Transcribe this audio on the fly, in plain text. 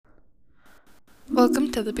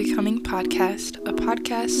Welcome to the Becoming Podcast, a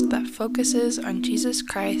podcast that focuses on Jesus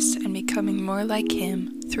Christ and becoming more like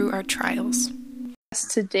Him through our trials.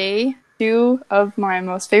 Today, two of my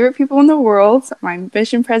most favorite people in the world, my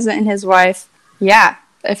mission president and his wife. Yeah,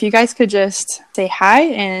 if you guys could just say hi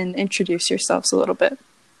and introduce yourselves a little bit.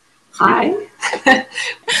 Hi,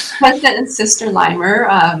 President and Sister Leimer,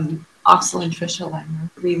 Oxel and Tricia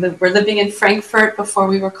Leimer. We're living in Frankfurt before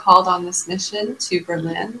we were called on this mission to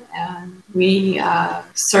Berlin, and we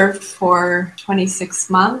served for 26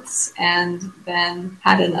 months and then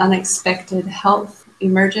had an unexpected health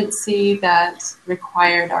emergency that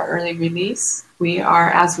required our early release. We are,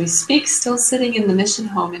 as we speak, still sitting in the mission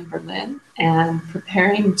home in Berlin and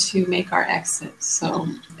preparing to make our exit.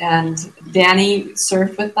 And Danny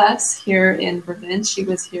served with us here in Berlin. She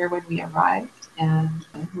was here when we arrived, and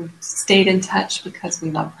we've stayed in touch because we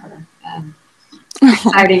love her. And it's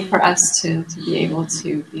exciting for us to be able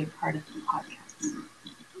to be a part of the podcast.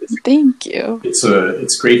 Thank you.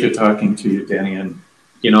 It's great to talking to you, Danny. And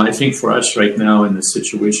I think for us right now in the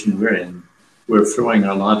situation we're in, we're throwing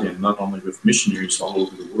a lot in, not only with missionaries all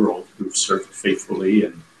over the world who've served faithfully,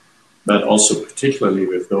 but also particularly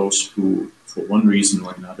with those who, for one reason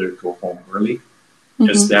or another, go home early,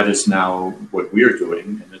 because that is now what we're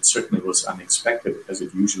doing, and it certainly was unexpected, as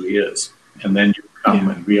it usually is. And then you come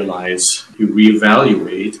and realize, you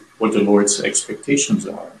reevaluate what the Lord's expectations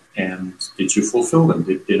are. And did you fulfill them?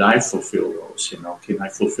 Did I fulfill those? Can I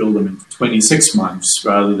fulfill them in 26 months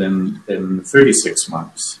rather than 36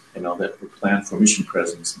 months? That were planned for mission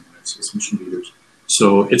presence and as mission leaders.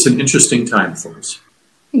 So it's an interesting time for us.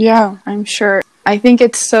 Yeah, I'm sure. I think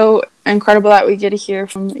it's so incredible that we get to hear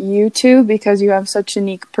from you two because you have such a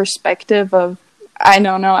unique perspective of, I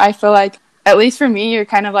don't know, I feel like, at least for me, you're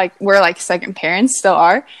kind of like, we're like second parents, still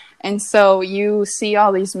are. And so you see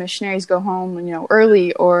all these missionaries go home,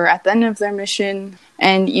 early or at the end of their mission,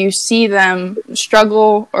 and you see them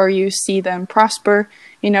struggle or you see them prosper.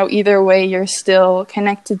 Either way, you're still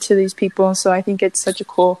connected to these people. So I think it's such a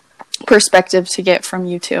cool perspective to get from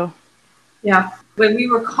you two. Yeah. When we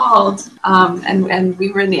were called, and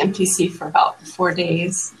we were in the MTC for about 4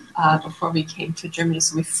 days before we came to Germany.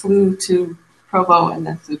 So we flew to Provo and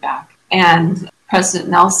then flew back. And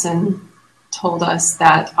President Nelson told us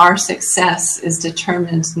that our success is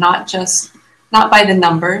determined not by the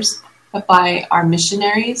numbers, but by our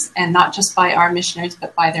missionaries, and not just by our missionaries,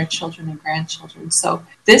 but by their children and grandchildren. So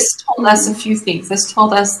this told us a few things. This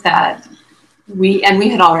told us that we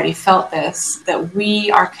had already felt this, that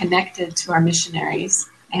we are connected to our missionaries,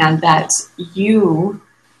 and that you,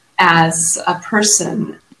 as a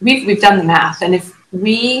person, we've done the math, and if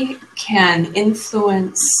we can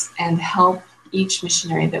influence and help each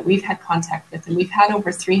missionary that we've had contact with, and we've had over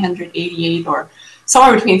 388 or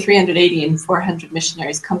somewhere between 380 and 400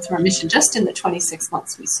 missionaries come through our mission just in the 26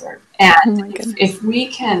 months we served. And if we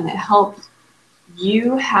can help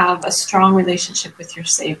you have a strong relationship with your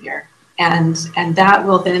Savior, and that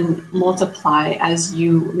will then multiply as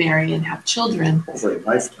you marry and have children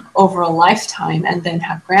over a lifetime and then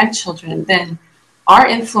have grandchildren, then our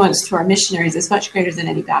influence to our missionaries is much greater than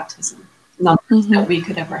any baptism numbers that we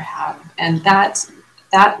could ever have. And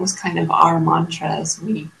that was kind of our mantra as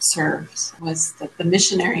we served, was that the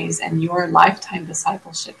missionaries and your lifetime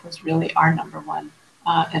discipleship was really our number one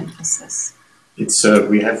emphasis. It's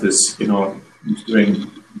we have this, during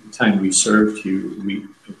the time we served we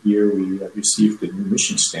received the new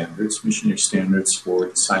missionary standards for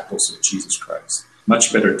disciples of Jesus Christ.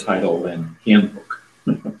 Much better title than handbook.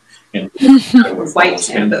 And White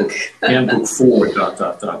handbook. Handbook 4, ...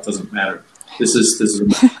 doesn't matter. This is a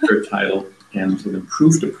much better title and an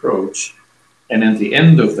improved approach. And at the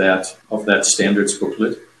end of that standards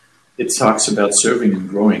booklet, it talks about serving and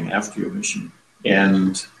growing after your mission,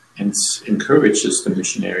 and encourages the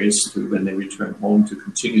missionaries to, when they return home, to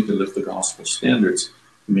continue to live the gospel standards,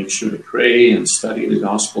 to make sure to pray and study the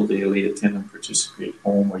gospel daily, attend and participate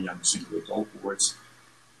home or young single adult boards,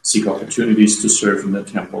 seek opportunities to serve in the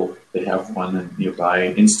temple. They have one in nearby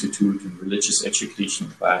institute and religious education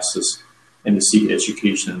classes, and to seek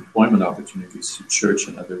education and employment opportunities through church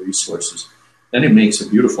and other resources. Then it makes a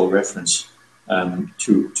beautiful reference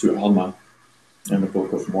to Alma in the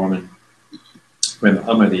Book of Mormon. When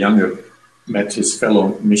Alma the Younger met his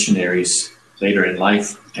fellow missionaries later in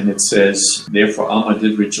life, and it says, "Therefore Alma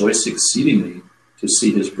did rejoice exceedingly to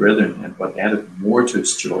see his brethren, and what added more to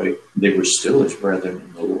his joy, they were still his brethren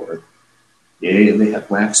in the Lord. Yea, and they had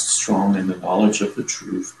waxed strong in the knowledge of the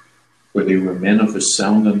truth, for they were men of a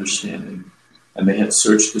sound understanding, and they had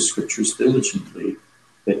searched the scriptures diligently,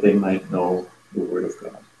 that they might know the word of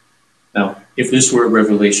God." Now, if this were a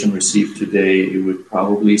revelation received today, it would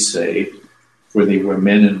probably say, for they were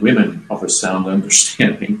men and women of a sound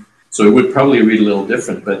understanding. So it would probably read a little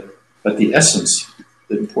different, but the essence,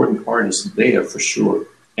 the important part is there for sure.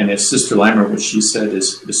 And as Sister Limer, what she said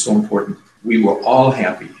is so important. We were all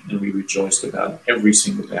happy and we rejoiced about every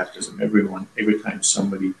single baptism. Every time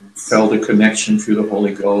somebody felt a connection through the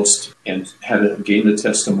Holy Ghost and gained a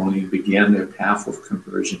testimony, began their path of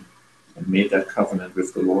conversion and made that covenant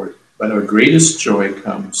with the Lord. But our greatest joy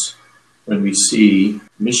comes when we see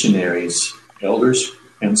missionaries, elders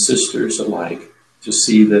and sisters alike, to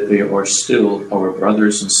see that they are still our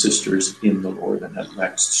brothers and sisters in the Lord and have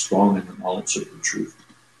waxed strong in the knowledge of the truth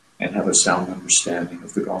and have a sound understanding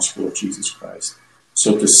of the gospel of Jesus Christ.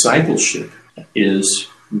 So discipleship is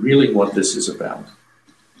really what this is about.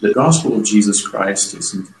 The gospel of Jesus Christ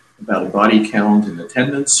isn't about a body count in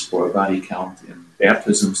attendance or a body count in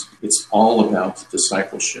baptisms. It's all about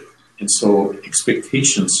discipleship. And so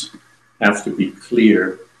expectations have to be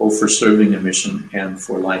clear, both for serving a mission and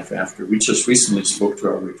for life after. We just recently spoke to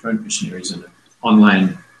our returned missionaries in an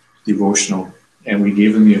online devotional, and we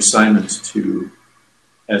gave them the assignment to,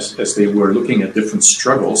 as they were looking at different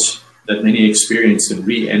struggles that many experienced in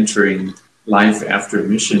re-entering life after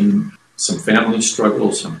mission, some family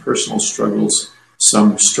struggles, some personal struggles,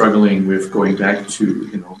 some struggling with going back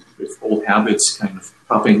to, with old habits kind of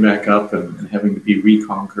popping back up and having to be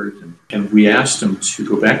reconquered. And we asked them to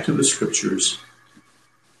go back to the scriptures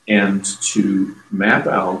and to map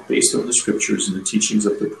out, based on the scriptures and the teachings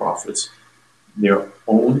of the prophets, their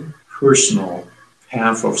own personal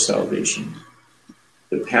path of salvation.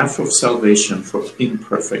 The path of salvation for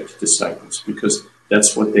imperfect disciples, because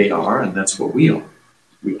that's what they are and that's what we are.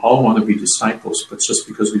 We all want to be disciples, but just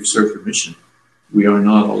because we've served a mission, we are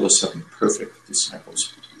not all of a sudden perfect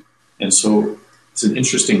disciples. And so it's an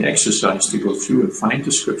interesting exercise to go through and find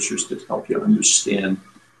the scriptures that help you understand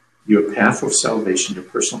your path of salvation, your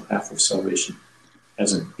personal path of salvation,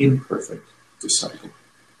 as an imperfect disciple.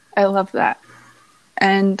 I love that.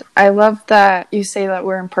 And I love that you say that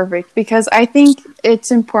we're imperfect, because I think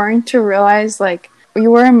it's important to realize, like, you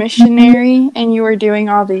were a missionary and you were doing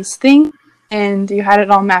all these things and you had it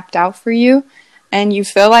all mapped out for you, and you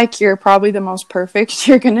feel like you're probably the most perfect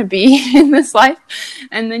you're going to be in this life.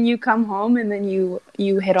 And then you come home and then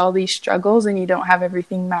you hit all these struggles and you don't have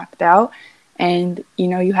everything mapped out. And,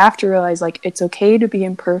 you have to realize, like, it's okay to be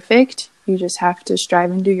imperfect. You just have to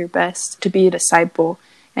strive and do your best to be a disciple.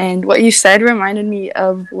 And what you said reminded me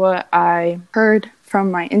of what I heard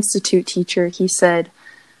from my institute teacher. He said,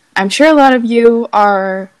 I'm sure a lot of you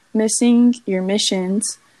are missing your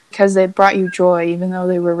missions because they brought you joy, even though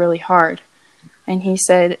they were really hard. And he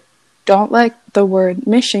said, don't let the word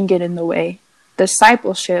mission get in the way.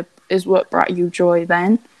 Discipleship is what brought you joy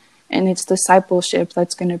then, and it's discipleship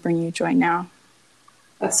that's going to bring you joy now.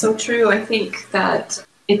 That's so true. I think that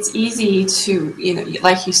it's easy to,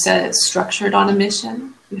 like you said, it's structured on a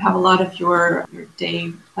mission. You have a lot of your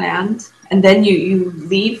day planned, and then you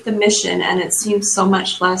leave the mission and it seems so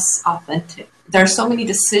much less authentic. There are so many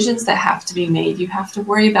decisions that have to be made. You have to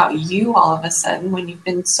worry about you all of a sudden when you've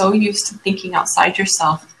been so used to thinking outside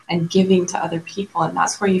yourself and giving to other people, and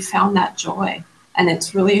that's where you found that joy. And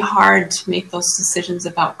it's really hard to make those decisions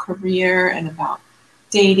about career and about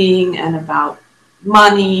dating and about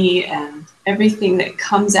money and everything that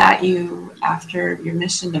comes at you after your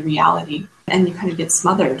mission to reality. And you kind of get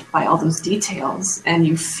smothered by all those details, and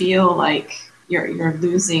you feel like you're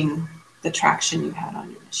losing the traction you had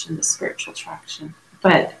on your mission, the spiritual traction.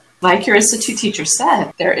 But like your institute teacher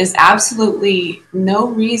said, there is absolutely no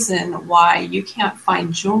reason why you can't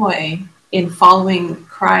find joy in following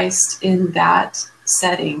Christ in that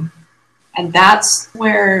setting. And that's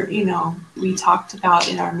where, we talked about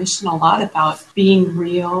in our mission a lot about being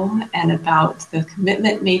real and about the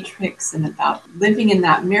commitment matrix and about living in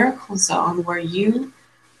that miracle zone where you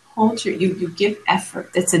hold you give effort.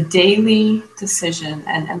 It's a daily decision,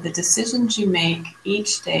 and the decisions you make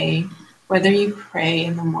each day, whether you pray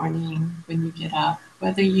in the morning when you get up,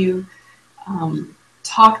 whether you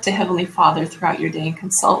talk to Heavenly Father throughout your day and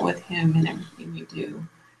consult with Him in everything you do,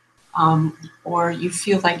 or you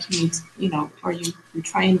feel like you need, or you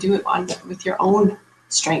try and do it with your own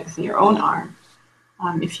strength and your own arm.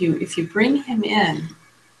 If you bring Him in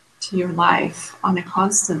to your life on a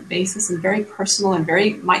constant basis in very personal and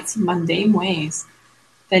very, might seem mundane ways,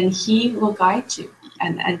 then He will guide you.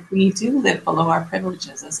 And we do live below our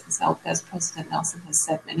privileges, as President Nelson has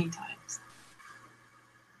said many times.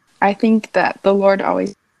 I think that the Lord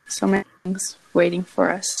always has so many things waiting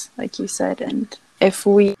for us, like you said. And if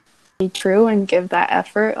we be true and give that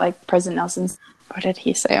effort, like President Nelson, what did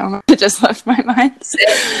he say? Oh, it just left my mind.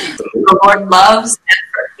 The Lord loves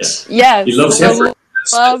effort. Yes. He loves effort.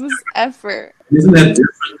 loves effort. Isn't that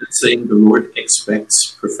different than saying the Lord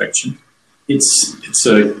expects perfection? It's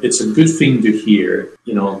a good thing to hear,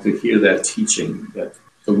 to hear that teaching that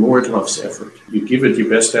the Lord loves effort. You give it your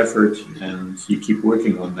best effort and you keep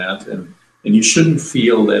working on that. And you shouldn't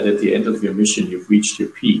feel that at the end of your mission you've reached your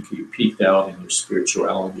peak. You peaked out in your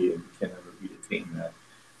spirituality and you can never reattain that.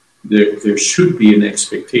 There should be an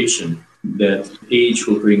expectation that age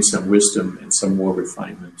will bring some wisdom and some more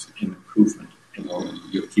refinement and improvement.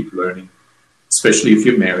 You'll keep learning, especially if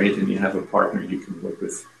you're married and you have a partner you can work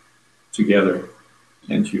with together,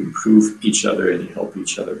 and you improve each other and you help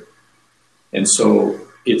each other. And so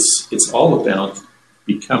it's all about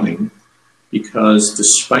becoming, because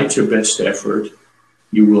despite your best effort,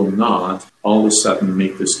 you will not all of a sudden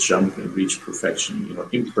make this jump and reach perfection.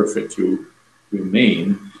 Imperfect you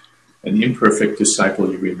remain, an imperfect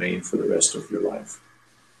disciple you remain for the rest of your life.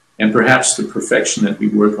 And perhaps the perfection that we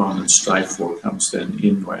work on and strive for comes then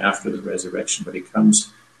in or after the resurrection, but it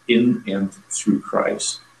comes in and through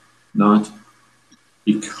Christ, not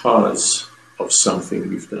because of something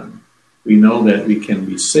we've done. We know that we can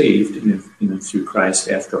be saved in and through Christ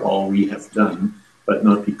after all we have done, but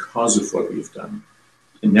not because of what we've done.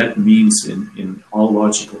 And that means in all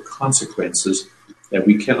logical consequences that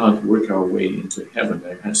we cannot work our way into heaven.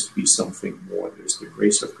 There has to be something more. There's the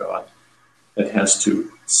grace of God that has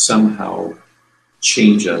to somehow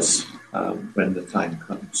change us when the time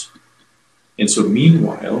comes. And so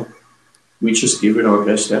meanwhile, we just give it our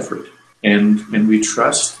best effort. And we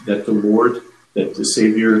trust that the Lord, that the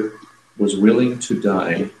Savior was willing to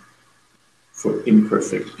die for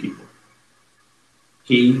imperfect people.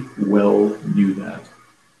 He well knew that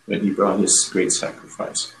when he brought his great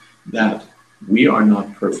sacrifice. That we are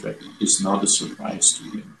not perfect is not a surprise to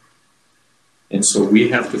him. And so we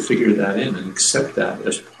have to figure that in and accept that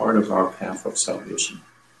as part of our path of salvation.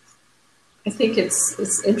 I think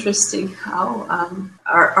it's interesting how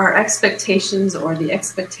our expectations, or the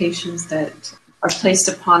expectations that are placed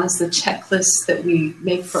upon us, the checklists that we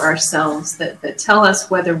make for ourselves that tell us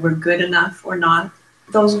whether we're good enough or not,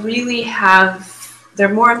 those really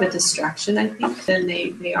they're more of a distraction, I think, than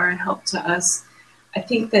they are a help to us. I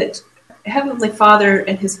think that Heavenly Father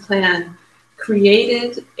and his plan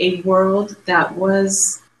created a world that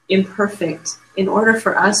was imperfect in order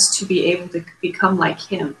for us to be able to become like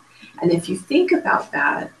him. And if you think about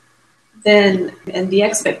that, then, and the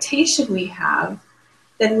expectation we have,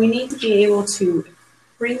 then we need to be able to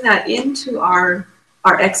bring that into our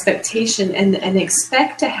expectation and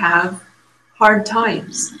expect to have hard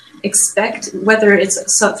times. Expect, whether it's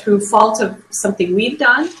through fault of something we've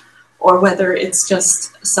done, or whether it's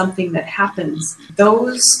just something that happens.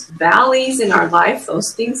 Those valleys in our life,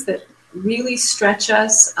 those things that really stretch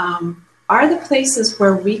us, are the places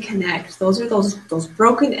where we connect. Those are those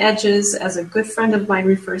broken edges, as a good friend of mine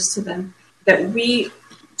refers to them, that we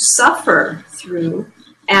suffer through.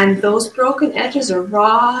 And those broken edges are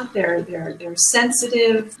raw, they're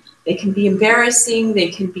sensitive, they can be embarrassing, they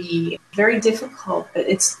can be very difficult, but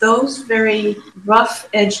it's those very rough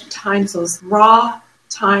edged times, those raw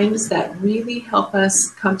times, that really help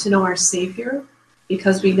us come to know our Savior,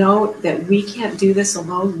 because we know that we can't do this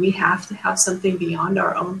alone. We have to have something beyond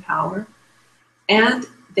our own power. And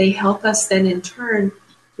they help us then in turn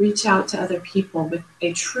reach out to other people with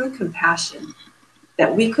a true compassion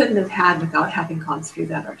that we couldn't have had without having gone through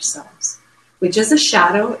that ourselves, which is a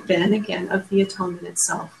shadow, then again, of the atonement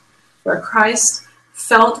itself, where Christ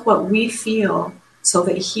felt what we feel so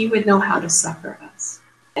that he would know how to succor us.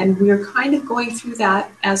 And we're kind of going through that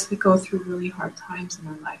as we go through really hard times in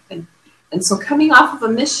our life. And so coming off of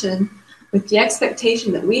a mission with the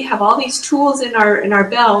expectation that we have all these tools in our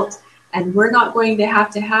belt, and we're not going to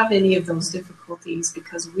have any of those difficulties,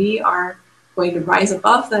 because we are going to rise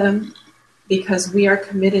above them, because we are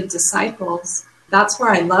committed disciples. That's where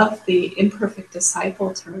I love the imperfect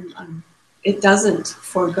disciple term. It doesn't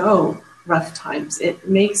forego rough times. It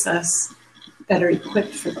makes us better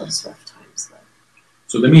equipped for those rough times.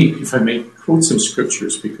 So let me, if I may, quote some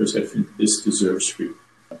scriptures, because I think this deserves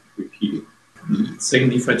repeating. 2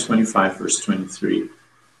 Nephi 25, verse 23.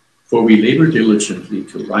 For we labor diligently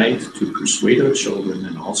to write, to persuade our children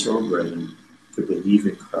and also our brethren to believe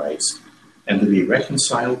in Christ and to be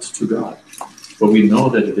reconciled to God. For we know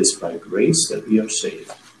that it is by grace that we are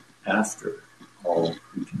saved, after all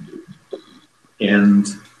we can do. And,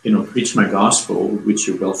 Preach My Gospel, which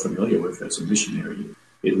you're well familiar with as a missionary,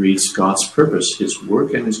 it reads, God's purpose, his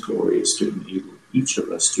work and his glory is to enable each of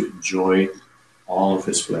us to enjoy all of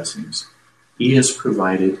his blessings. He has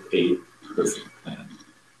provided a perfect plan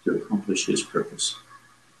to accomplish his purpose.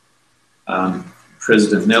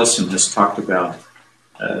 President Nelson has talked about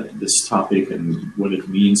this topic and what it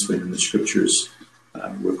means when in the scriptures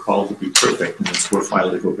we're called to be perfect, and it's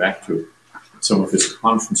worthwhile to go back to some of his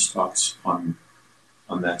conference talks on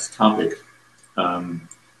that topic.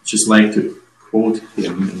 Just like to quote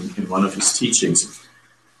him in one of his teachings,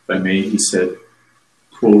 if I may. He said,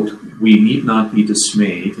 quote, "We need not be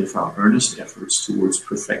dismayed if our earnest efforts towards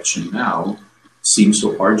perfection now seem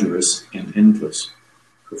so arduous and endless.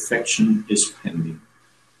 Perfection is pending.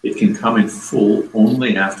 It can come in full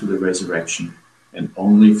only after the resurrection and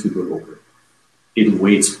only through the Lord. It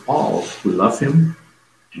awaits all who love him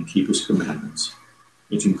and keep his commandments.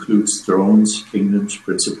 It includes thrones, kingdoms,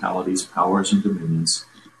 principalities, powers, and dominions.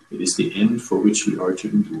 It is the end for which we are to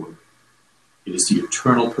endure. It is the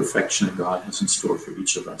eternal perfection that God has in store for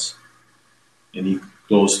each of us." And he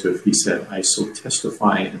closed with, he said, "I so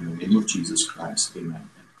testify in the name of Jesus Christ. Amen."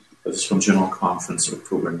 That is from General Conference,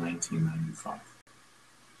 October 1995.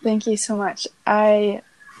 Thank you so much. I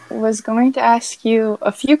was going to ask you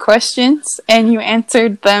a few questions, and you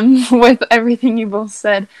answered them with everything you both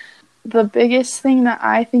said. The biggest thing that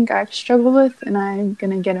I think I've struggled with, and I'm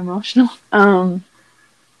going to get emotional,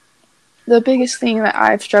 the biggest thing that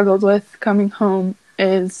I've struggled with coming home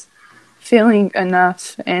is feeling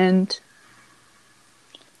enough and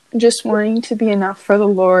just wanting to be enough for the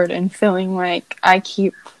Lord and feeling like I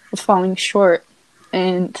keep falling short.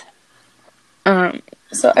 And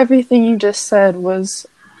so everything you just said was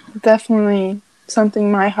definitely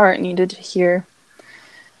something my heart needed to hear,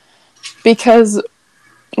 because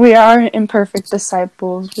we are imperfect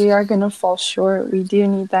disciples. We are going to fall short. We do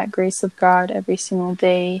need that grace of God every single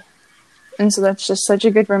day. And so that's just such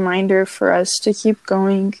a good reminder for us to keep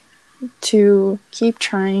going, to keep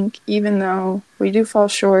trying, even though we do fall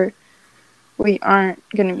short. We aren't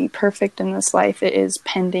going to be perfect in this life. It is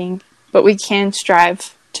pending, but we can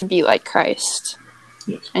strive to be like Christ.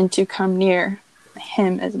 Yes. And to come near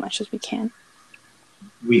him as much as we can.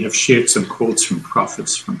 We have shared some quotes from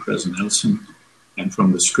prophets, from President Nelson, and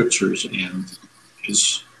from the scriptures. And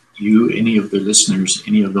as you, any of the listeners,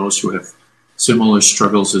 any of those who have similar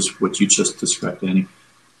struggles as what you just described, Annie,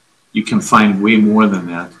 you can find way more than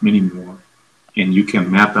that, many more. And you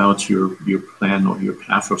can map out your plan or your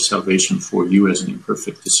path of salvation for you as an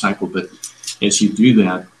imperfect disciple. But as you do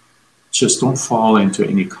that, just don't fall into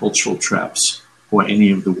any cultural traps or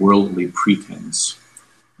any of the worldly pretense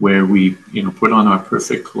where we, put on our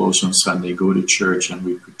perfect clothes on Sunday, go to church, and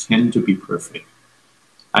we pretend to be perfect.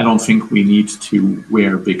 I don't think we need to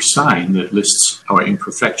wear a big sign that lists our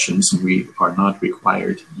imperfections, and we are not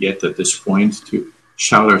required yet at this point to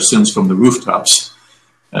shout our sins from the rooftops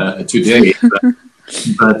today.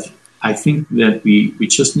 But I think that we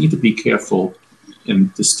just need to be careful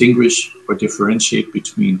and distinguish or differentiate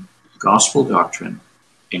between gospel doctrine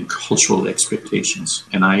and cultural expectations.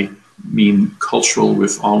 And I mean cultural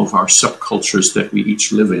with all of our subcultures that we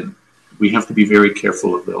each live in. We have to be very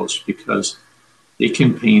careful of those, because they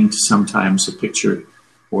can paint sometimes a picture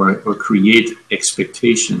or create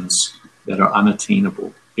expectations that are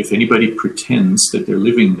unattainable. If anybody pretends that they're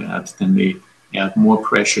living that, then they add more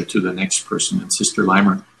pressure to the next person. And Sister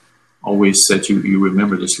Limer always said, you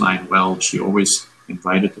remember this line well, she always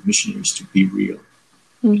invited the missionaries to be real.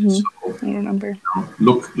 Mm-hmm. So, I remember.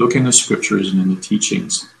 Look in the scriptures and in the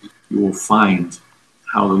teachings. You will find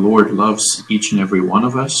how the Lord loves each and every one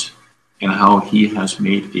of us, and how he has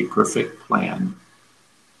made a perfect plan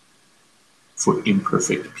for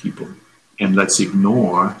imperfect people. And let's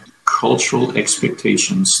ignore cultural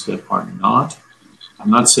expectations that are not,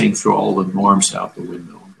 I'm not saying throw all the norms out the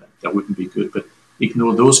window, that wouldn't be good, but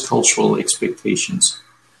ignore those cultural expectations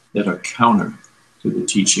that are counter to the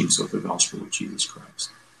teachings of the gospel of Jesus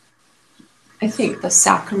Christ. I think the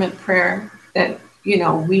sacrament prayer that,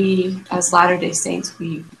 we as Latter-day Saints,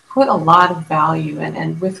 we put a lot of value in.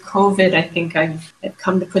 And with COVID, I think I've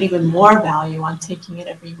come to put even more value on taking it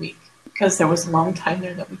every week, because there was a long time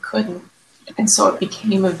there that we couldn't. And so it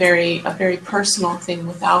became a very personal thing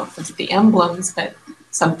without the emblems, but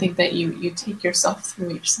something that you take yourself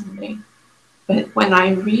through each Sunday. But when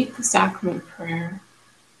I read the sacrament prayer,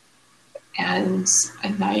 and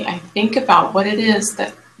I think about what it is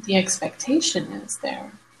that the expectation is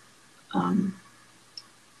there,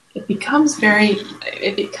 it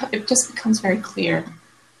just becomes very clear,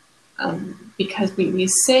 because we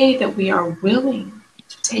say that we are willing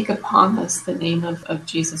to take upon us the name of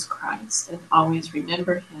Jesus Christ and always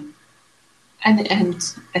remember him, and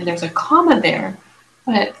there's a comma there,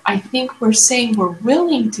 but I think we're saying we're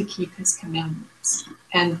willing to keep his commandments,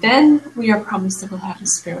 and then we are promised that we'll have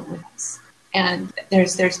his Spirit with us. And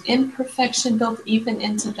there's imperfection built even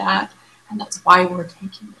into that, and that's why we're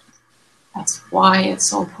taking it. That's why it's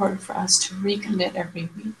so important for us to recommit every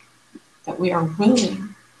week, that we are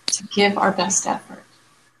willing to give our best effort.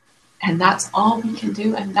 And that's all we can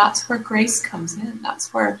do. And that's where grace comes in.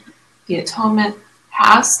 That's where the atonement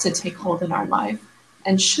has to take hold in our life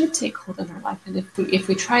and should take hold in our life. And if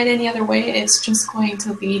we try it any other way, it's just going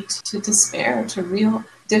to lead to despair, to real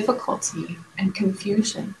difficulty and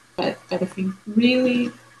confusion. But if we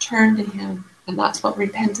really turn to him, and that's what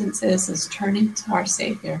repentance is turning to our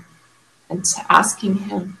Savior and to asking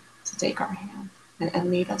him to take our hand and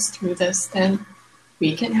lead us through this, then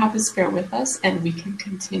we can have his Spirit with us and we can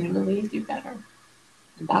continually do better.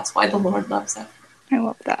 And that's why the Lord loves it. I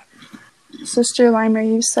love that. Sister Limer,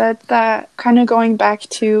 you said that, kind of going back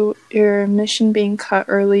to your mission being cut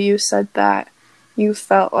early, you said that you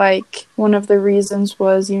felt like one of the reasons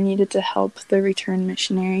was you needed to help the return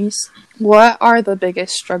missionaries. What are the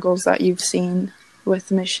biggest struggles that you've seen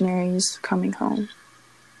with missionaries coming home?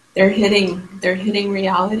 They're hitting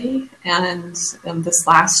reality, and this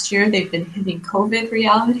last year they've been hitting COVID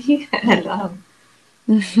reality, and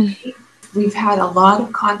we've had a lot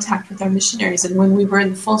of contact with our missionaries. And when we were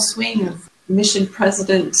in the full swing of mission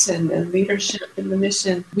presidents and leadership in the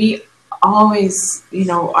mission, we always,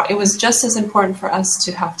 it was just as important for us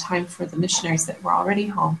to have time for the missionaries that were already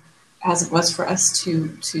home as it was for us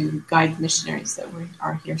to guide missionaries that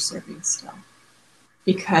are here serving still.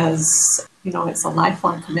 Because, it's a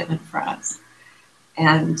lifelong commitment for us.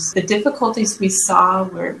 And the difficulties we saw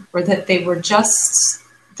were that they were just,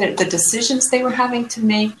 the decisions they were having to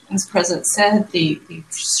make, as President said, the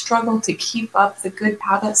struggle to keep up the good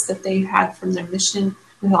habits that they had from their mission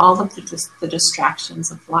with all of the distractions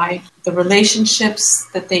of life, the relationships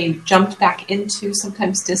that they jumped back into.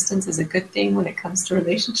 Sometimes distance is a good thing when it comes to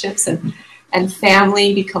relationships, and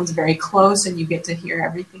family becomes very close, and you get to hear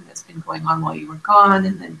everything that's been going on while you were gone.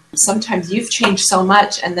 And then sometimes you've changed so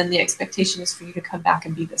much, and then the expectation is for you to come back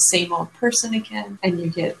and be the same old person again, and you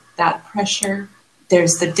get that pressure.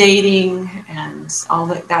 There's the dating and all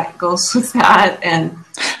that goes with that.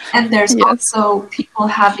 And there's also people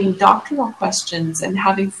having doctrinal questions and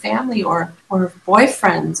having family or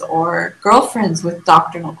boyfriends or girlfriends with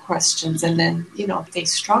doctrinal questions. And then, they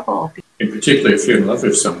struggle. In particular, if you're in love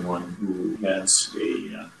with someone who has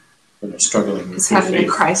when they're struggling with having a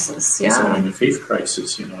crisis, It's having a faith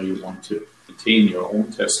crisis, you want to maintain your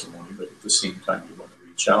own testimony, but at the same time you want to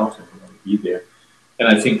reach out and you want to be there. And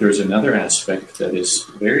I think there's another aspect that is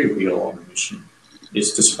very real on the mission,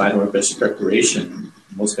 is despite our best preparation,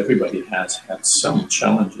 most everybody has had some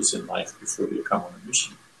challenges in life before they come on a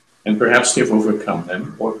mission. And perhaps they've overcome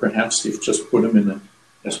them, or perhaps they've just put them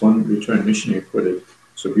as one return missionary put it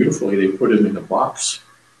so beautifully, they put them in a box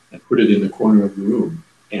and put it in the corner of the room.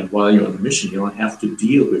 And while you're on the mission, you don't have to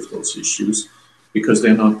deal with those issues because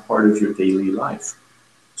they're not part of your daily life.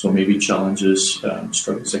 So maybe challenges,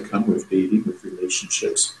 struggles that come with dating, with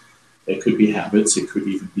relationships. It could be habits. It could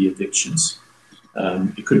even be addictions.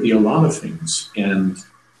 It could be a lot of things. And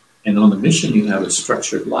on the mission, you have a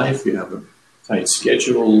structured life. You have a tight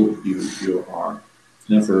schedule. You are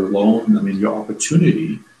never alone. I mean, your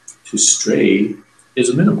opportunity to stray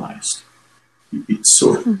is minimized.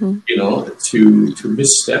 So, to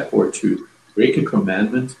misstep or to break a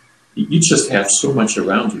commandment, you just have so much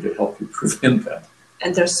around you to help you prevent that.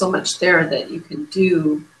 And there's so much there that you can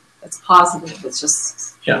do that's positive. It's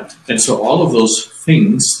just... Yeah. And so all of those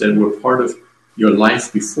things that were part of your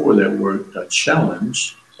life before that were a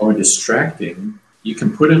challenge or distracting, you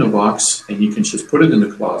can put in a box and you can just put it in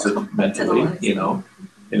the closet mentally,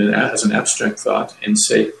 as an abstract thought and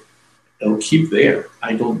say, it'll keep there.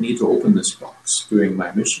 I don't need to open this box during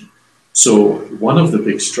my mission. So one of the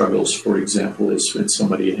big struggles, for example, is when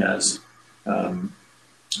somebody has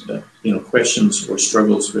questions or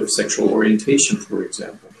struggles with sexual orientation, for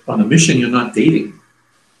example. On a mission, you're not dating.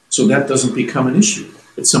 So that doesn't become an issue.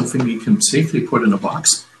 It's something you can safely put in a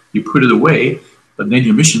box. You put it away, but then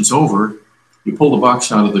your mission's over. You pull the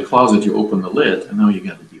box out of the closet, you open the lid, and now you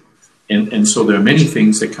got to deal with it. And so there are many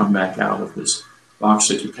things that come back out of this box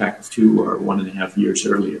that you packed 2 or 1.5 years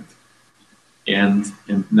earlier. And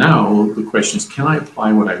now the question is, can I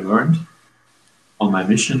apply what I learned on my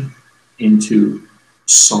mission into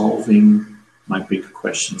solving my big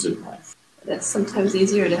questions in life? It's sometimes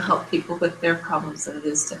easier to help people with their problems than it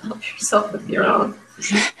is to help yourself with your own.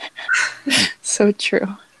 So true.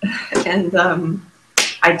 And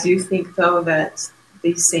I do think, though, that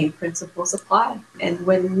these same principles apply. And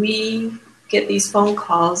when we get these phone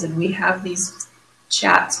calls and we have these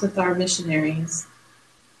chats with our missionaries,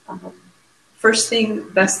 best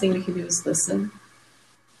thing we can do is listen.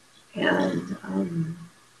 And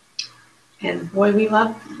boy, we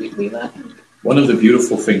love One of the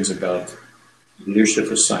beautiful things about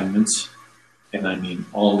leadership assignments, and I mean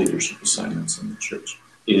all leadership assignments in the church,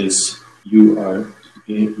 is you're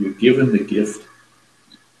given the gift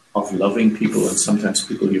of loving people, and sometimes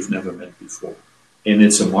people you've never met before. And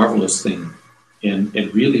it's a marvelous thing. And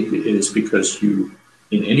really it is because you,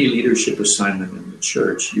 in any leadership assignment in the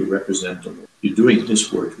church, you represent the Lord. You're doing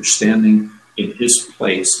His work. You're standing in His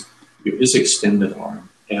place. You're His extended arm.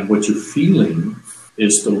 And what you're feeling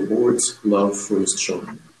is the Lord's love for His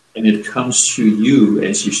children. And it comes to you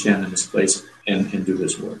as you stand in His place and do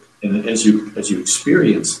His work. And as you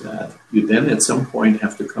experience that, you then at some point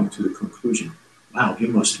have to come to the conclusion, wow, He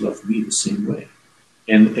must love me the same way.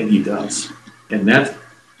 And He does. And that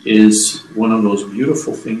is one of those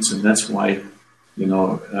beautiful things. And that's why,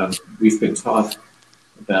 we've been taught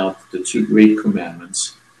about the two great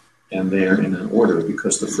commandments, and they're in an order,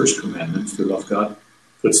 because the first commandment, to love God,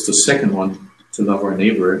 puts the second one, to love our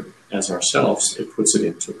neighbor as ourselves, it puts it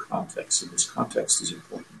into context, and this context is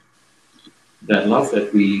important. That love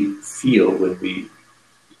that we feel when we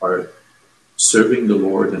are serving the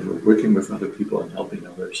Lord and we're working with other people and helping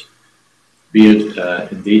others, be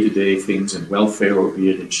it in day-to-day things in welfare, or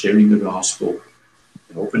be it in sharing the gospel,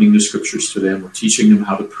 and opening the scriptures to them, or teaching them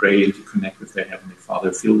how to pray and to connect with their Heavenly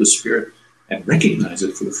Father, feel the Spirit and recognize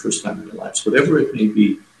it for the first time in their lives. Whatever it may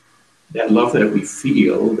be, that love that we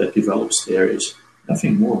feel that develops there is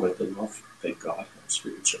nothing more but the love that God has for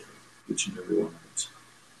each and every one of us.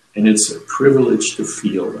 And it's a privilege to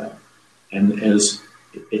feel that. And as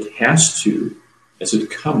it has to, as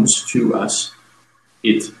it comes to us,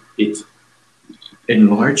 it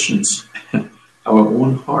enlarges our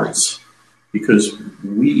own hearts, because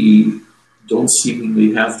we don't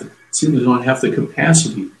seemingly have the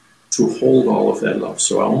capacity to hold all of that love.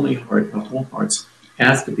 So our own hearts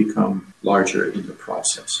have to become larger in the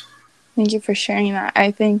process. Thank you for sharing that.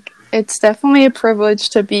 I think it's definitely a privilege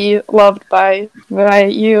to be loved by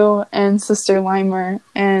you and Sister Limer.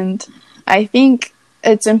 And I think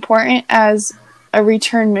it's important as a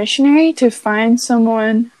returned missionary to find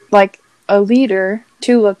someone like a leader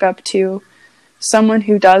to look up to, someone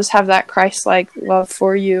who does have that Christ-like love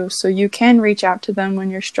for you, so you can reach out to them when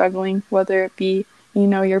you're struggling, whether it be,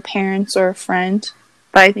 your parents or a friend.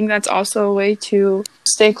 But I think that's also a way to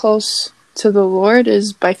stay close to the Lord,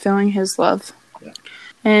 is by feeling His love. Yeah.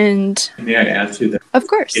 And may I add to that? Of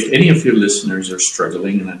course. If any of your listeners are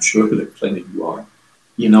struggling, and I'm sure that plenty of you are,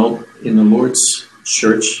 in the Lord's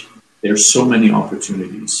church, there are so many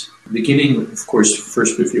opportunities. Beginning, of course,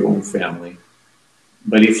 first with your own family.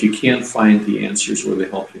 But if you can't find the answers or the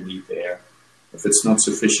help you need there, if it's not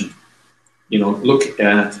sufficient, look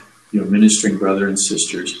at your ministering brother and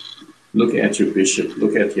sisters. Look at your bishop.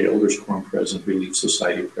 Look at your elders quorum president, Relief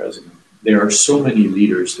Society president. There are so many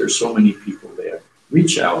leaders. There are so many people there.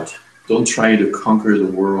 Reach out. Don't try to conquer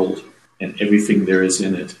the world and everything there is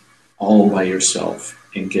in it all by yourself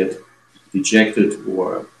and get dejected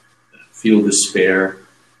or feel despair.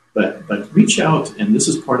 But reach out, and this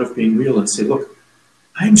is part of being real, and say, look,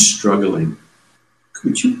 I'm struggling.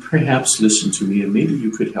 Could you perhaps listen to me, and maybe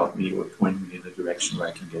you could help me or point me in a direction where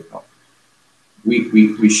I can get help?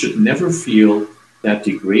 We should never feel that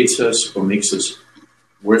degrades us or makes us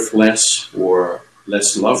worth less or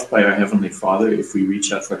less loved by our Heavenly Father if we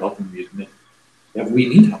reach out for help and we admit that we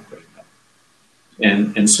need help right now.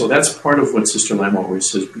 And so that's part of what Sister Limer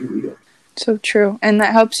always says, be real. So true. And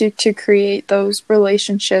that helps you to create those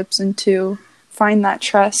relationships and to find that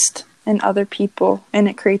trust in other people, and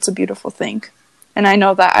it creates a beautiful thing. And I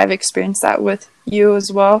know that I've experienced that with you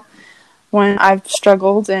as well, when I've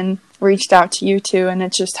struggled and reached out to you too, and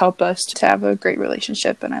it's just helped us to have a great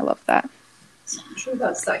relationship, and I love that. I'm sure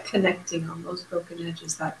that's that connecting on those broken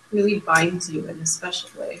edges that really binds you in a special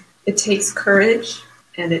way. It takes courage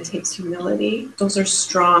and it takes humility. Those are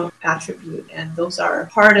strong attributes, and those are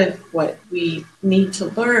part of what we need to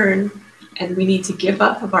learn, and we need to give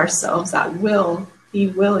up of ourselves, that will, be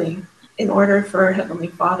willing, in order for our Heavenly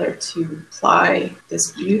Father to apply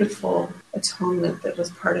this beautiful atonement that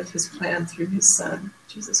was part of His plan through His Son,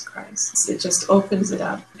 Jesus Christ. It just opens it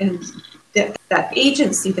up. And that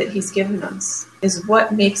agency that He's given us is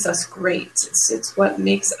what makes us great. It's what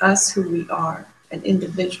makes us who we are, an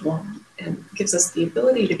individual, and gives us the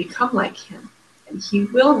ability to become like Him. And He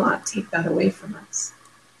will not take that away from us.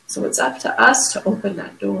 So it's up to us to open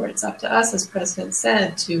that door. It's up to us, as President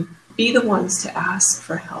said, to be the ones to ask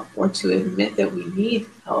for help or to admit that we need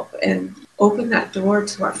help and open that door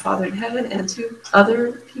to our Father in heaven and to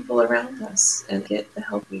other people around us and get the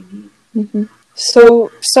help we need. Mm-hmm.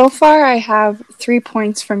 So far I have 3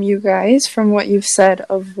 points from you guys, from what you've said,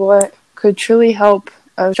 of what could truly help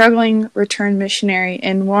a struggling return missionary,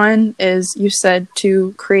 and one is, you said,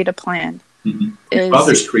 to create a plan.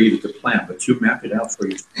 Others created the plan, but you map it out for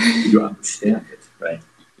you. You understand it, right?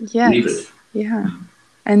 Yes. Leave it. Yeah.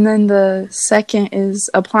 And then the second is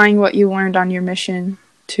applying what you learned on your mission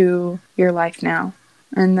to your life now.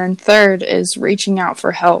 And then third is reaching out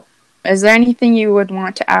for help. Is there anything you would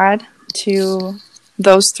want to add to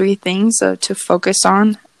those three things to focus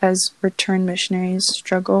on as return missionaries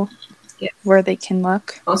struggle? Yes. Where they can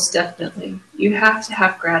look? Most definitely. You have to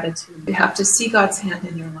have gratitude. You have to see God's hand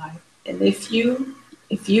in your life. And if you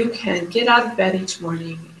can get out of bed each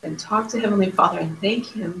morning and talk to Heavenly Father and thank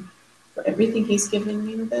Him for everything He's given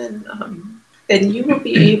you, then you will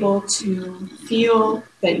be able to feel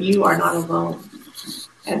that you are not alone.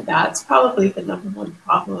 And that's probably the number one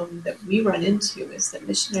problem that we run into, is that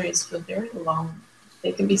missionaries feel very alone.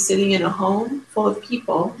 They can be sitting in a home full of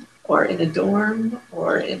people, or in a dorm,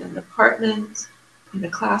 or in an apartment, in a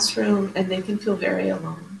classroom, and they can feel very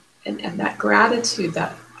alone. And that gratitude,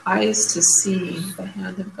 that eyes to see the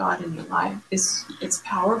hand of God in your life, it's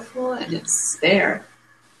powerful, and it's there.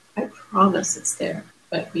 I promise it's there,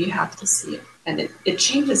 but we have to see it. And it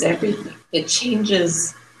changes everything. It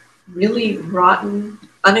changes really rotten,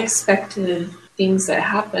 unexpected things that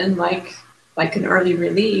happen, like an early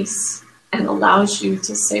release, and allows you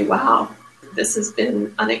to say, wow, this has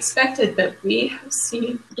been unexpected, but we have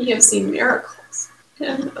seen miracles.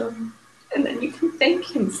 And then you can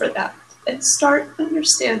thank Him for that and start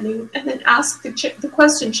understanding, and then ask the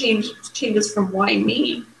question changes from why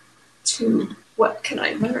me to what can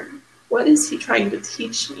I learn? What is He trying to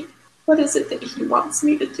teach me? What is it that He wants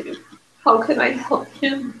me to do? How can I help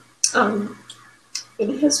Him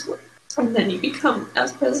in His work? And then you become,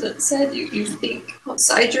 as President said, you think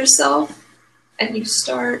outside yourself, and you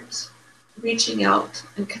start reaching out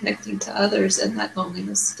and connecting to others, and that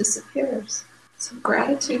loneliness disappears. So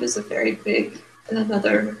gratitude is a very big and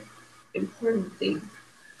another important thing.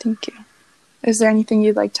 Thank you. Is there anything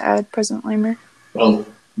you'd like to add, President Lamer? Well,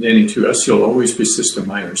 Danny, to us, you'll always be Sister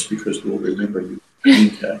Myers, because we'll remember you.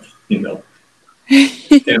 And we love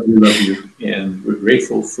you, and we're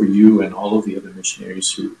grateful for you and all of the other missionaries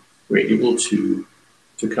who were able to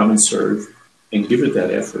come and serve and give it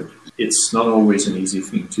that effort. It's not always an easy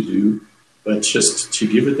thing to do, but just to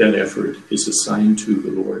give it that effort is a sign to the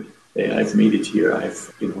Lord. Hey, I've made it here.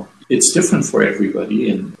 It's different for everybody,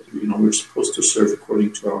 and we're supposed to serve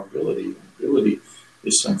according to our ability. Ability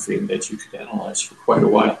is something that you could analyze for quite a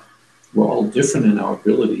while. We're all different in our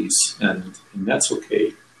abilities, and that's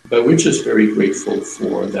okay. But we're just very grateful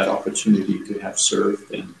for that opportunity to have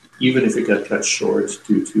served, and even if it got cut short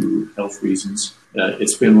due to health reasons, it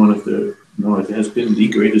has been the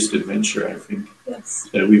greatest adventure, I think, yes,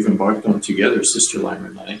 that we've embarked on together, Sister Limer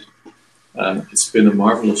and I. It's been a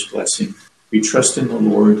marvelous blessing. We trust in the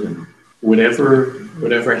Lord, and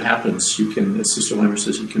whatever happens, you can, as Sister Limer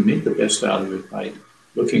says, you can make the best out of it by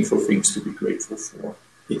looking for things to be grateful for.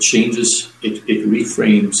 It changes, it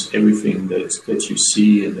reframes everything that you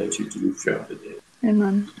see and that you do throughout the day.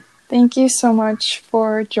 Amen. Thank you so much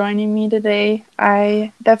for joining me today.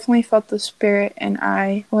 I definitely felt the Spirit, and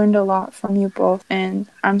I learned a lot from you both, and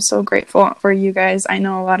I'm so grateful for you guys. I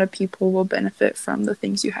know a lot of people will benefit from the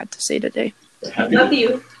things you had to say today. Love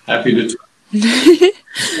you. Happy to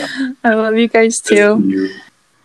I love you guys too.